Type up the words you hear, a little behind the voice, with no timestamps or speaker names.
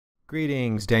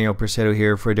Greetings, Daniel Persetto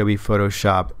here for Adobe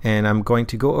Photoshop, and I'm going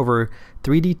to go over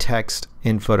 3D text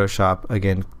in Photoshop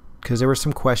again because there were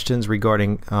some questions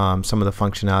regarding some of the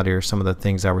functionality or some of the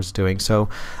things I was doing. So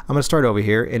I'm going to start over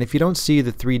here, and if you don't see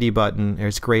the 3D button,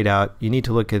 it's grayed out. You need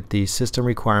to look at the system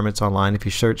requirements online. If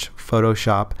you search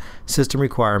Photoshop system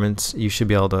requirements, you should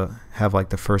be able to have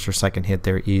like the first or second hit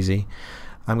there easy.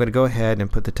 I'm going to go ahead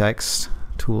and put the text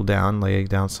tool down, lay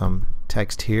down some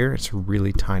text here. It's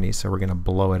really tiny, so we're going to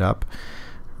blow it up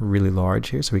really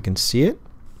large here so we can see it.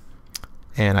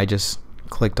 And I just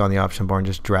clicked on the option bar and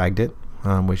just dragged it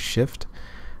with shift.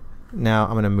 Now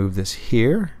I'm going to move this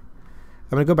here.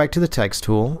 I'm going to go back to the text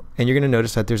tool, and you're going to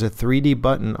notice that there's a 3D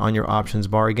button on your options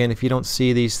bar. Again, if you don't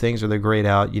see these things or they're grayed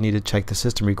out, you need to check the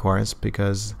system requirements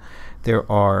because there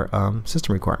are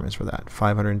system requirements for that.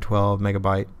 512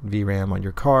 megabyte VRAM on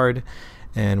your card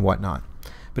and whatnot.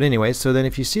 But anyway, so then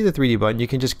if you see the 3D button, you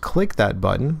can just click that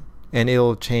button and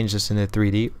it'll change this into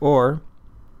 3D, or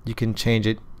you can change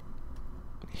it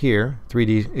here,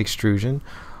 3D extrusion,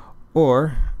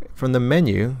 or from the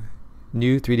menu,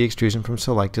 new 3D extrusion from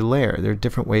selected layer. There are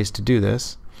different ways to do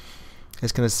this.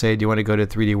 It's going to say, do you want to go to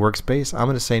 3D workspace? I'm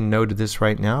going to say no to this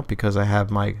right now because I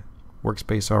have my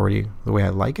workspace already the way I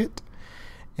like it.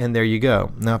 And there you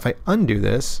go. Now if I undo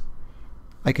this,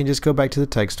 I can just go back to the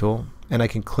text tool and I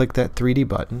can click that 3D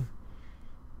button.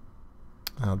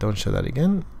 Don't show that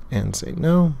again, and say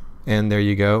no, and there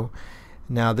you go.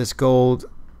 Now this gold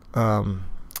line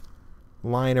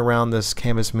around this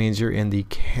canvas means you're in the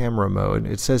camera mode.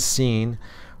 It says scene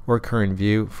or current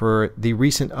view. For the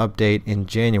recent update in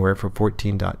January for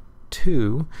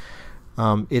 14.2,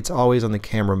 it's always on the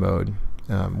camera mode,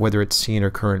 whether it's scene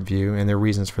or current view, and there are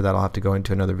reasons for that. I'll have to go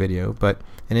into another video, but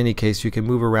in any case, you can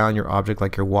move around your object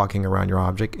like you're walking around your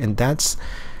object, and that's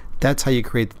how you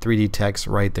create the 3D text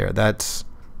right there. That's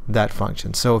that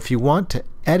function. So if you want to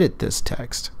edit this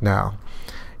text now,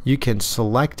 you can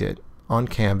select it on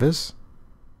canvas,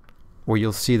 or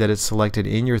you'll see that it's selected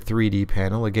in your 3D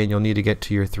panel. Again, you'll need to get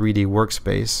to your 3D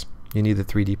workspace. You need the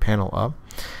 3D panel up,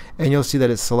 and you'll see that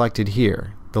it's selected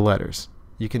here, the letters.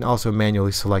 You can also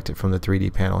manually select it from the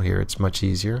 3D panel here. It's much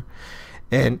easier.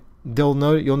 And you'll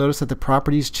notice that the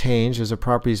properties change. There's a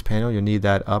properties panel. You'll need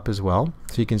that up as well.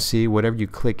 So you can see whatever you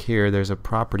click here, there's a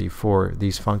property for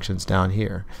these functions down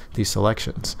here, these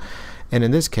selections. And in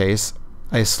this case,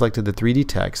 I selected the 3D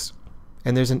text,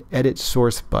 and there's an edit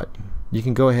source button. You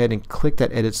can go ahead and click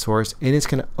that edit source, and it's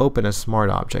going to open a smart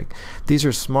object. These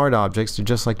are smart objects. They're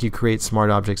just like you create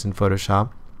smart objects in Photoshop.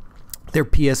 They're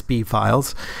PSB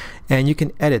files, and you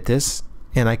can edit this,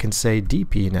 and I can say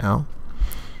DP now,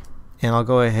 and I'll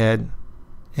go ahead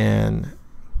and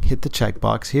hit the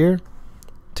checkbox here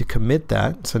to commit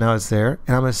that. So now it's there,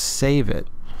 and I'm going to save it.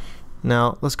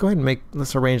 Now let's go ahead and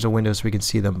let's arrange the windows so we can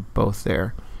see them both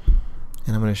there.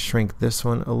 And I'm going to shrink this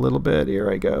one a little bit. Here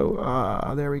I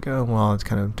go. There we go. Well, it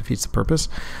kind of defeats the purpose.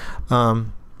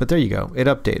 But there you go. It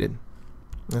updated.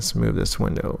 Let's move this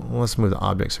window. Let's move the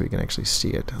object so we can actually see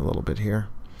it a little bit here.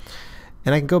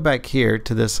 And I can go back here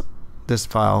to this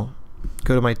file,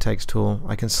 go to my text tool.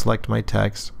 I can select my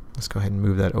text. Let's go ahead and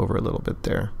move that over a little bit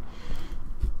there.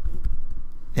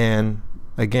 And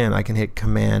again, I can hit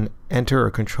Command Enter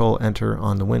or Control Enter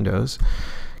on the Windows,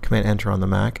 Command Enter on the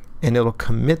Mac, and it'll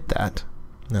commit that.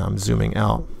 Now I'm zooming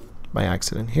out by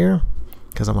accident here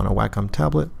because I'm on a Wacom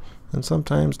tablet, and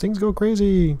sometimes things go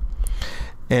crazy.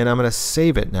 And I'm going to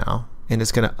save it now, and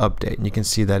it's going to update, and you can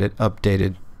see that it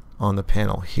updated on the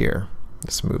panel here.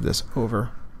 Let's move this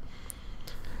over.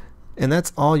 And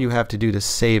that's all you have to do to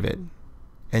save it,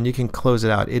 and you can close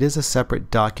it out. It is a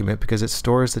separate document because it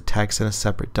stores the text in a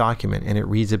separate document, and it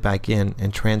reads it back in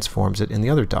and transforms it in the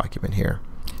other document here.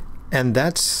 And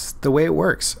that's the way it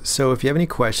works. So if you have any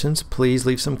questions, please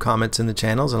leave some comments in the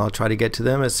channels, and I'll try to get to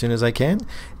them as soon as I can.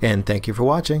 And thank you for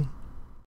watching.